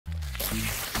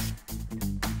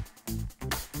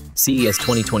CES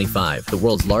 2025, the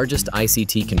world's largest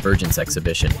ICT convergence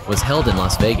exhibition, was held in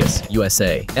Las Vegas,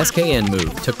 USA.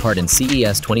 SKenmove took part in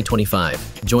CES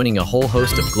 2025, joining a whole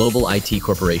host of global IT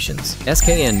corporations.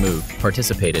 SKenmove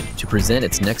participated to present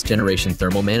its next-generation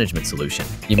thermal management solution,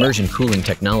 Immersion Cooling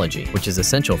Technology, which is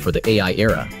essential for the AI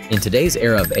era. In today's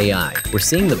era of AI, we're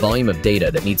seeing the volume of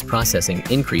data that needs processing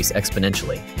increase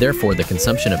exponentially. Therefore, the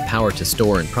consumption of power to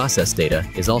store and process data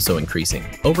is also increasing.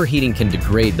 Overheating can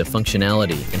degrade the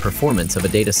functionality and performance of a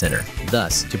data center.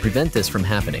 Thus, to prevent this from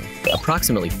happening,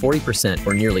 approximately 40%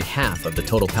 or nearly half of the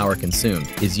total power consumed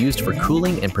is used for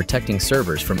cooling and protecting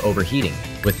servers from overheating.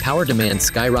 With power demand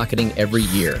skyrocketing every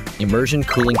year, immersion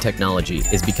cooling technology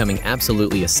is becoming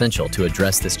absolutely essential to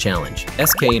address this challenge.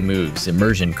 SKenmove's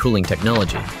immersion cooling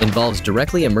technology involves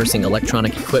directly immersing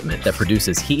electronic equipment that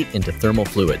produces heat into thermal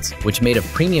fluids, which made of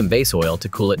premium base oil to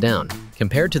cool it down.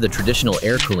 Compared to the traditional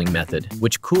air cooling method,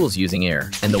 which cools using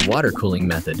air, and the water cooling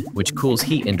method, which cools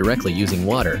heat indirectly using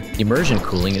water, immersion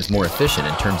cooling is more efficient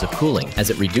in terms of cooling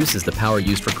as it reduces the power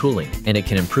used for cooling, and it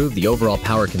can improve the overall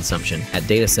power consumption at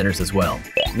data centers as well.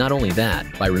 Not only that,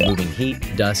 by removing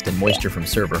heat, dust, and moisture from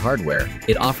server hardware,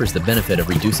 it offers the benefit of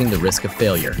reducing the risk of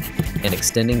failure and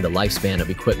extending the lifespan of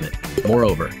equipment.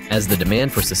 Moreover, as the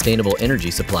demand for sustainable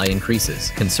energy supply increases,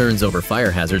 concerns over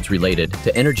fire hazards related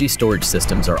to energy storage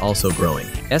systems are also growing.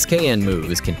 SKenmove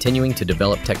is continuing to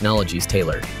develop technologies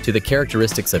tailored to the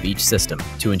characteristics of each system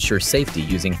to ensure safety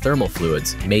using thermal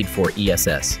fluids made for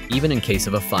ESS, even in case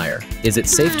of a fire. Is it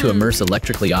safe to immerse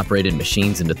electrically operated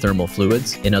machines into thermal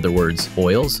fluids, in other words,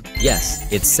 oils?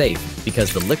 Yes, it's safe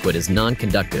because the liquid is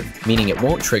non-conductive, meaning it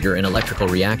won't trigger an electrical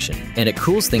reaction, and it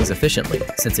cools things efficiently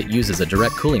since it uses a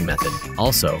direct cooling method.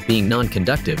 Also, being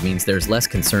non-conductive means there's less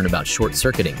concern about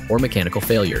short-circuiting or mechanical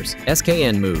failures.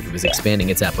 SKenmove is expanding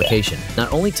its application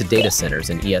not only to data centers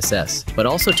and ESS, but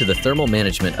also to the thermal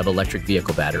management of electric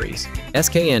vehicle batteries.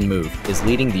 SKenmove is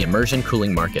leading the immersion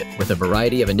cooling market with a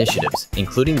variety of initiatives,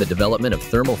 including the development of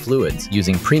thermal fluids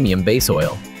using premium base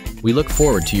oil. We look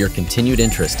forward to your continued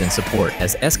interest and support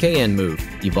as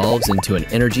SKenmove evolves into an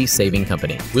energy-saving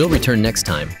company. We'll return next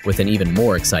time with an even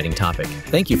more exciting topic.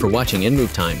 Thank you for watching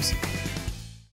Enmove Times.